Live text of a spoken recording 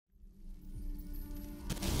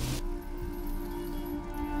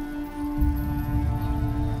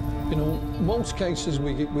Most cases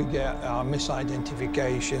we get are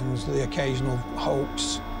misidentifications, the occasional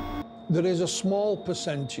hoax. There is a small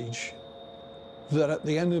percentage that at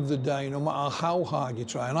the end of the day, no matter how hard you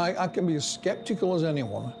try, and I can be as sceptical as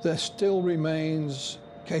anyone, there still remains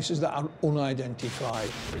cases that are unidentified.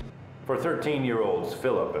 For 13-year-olds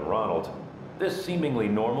Philip and Ronald, this seemingly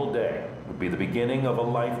normal day would be the beginning of a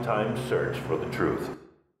lifetime search for the truth.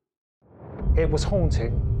 It was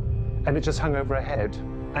haunting, and it just hung over our head,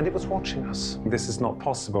 and it was watching us. This is not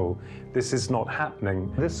possible. This is not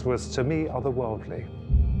happening. This was, to me, otherworldly.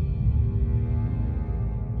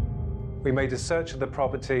 We made a search of the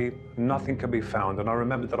property, nothing could be found, and I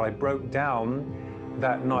remember that I broke down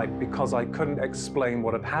that night because I couldn't explain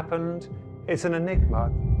what had happened. It's an enigma.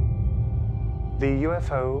 The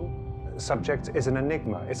UFO subject is an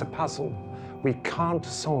enigma, it's a puzzle. We can't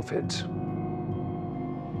solve it.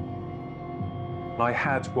 I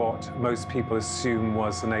had what most people assume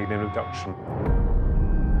was an alien abduction.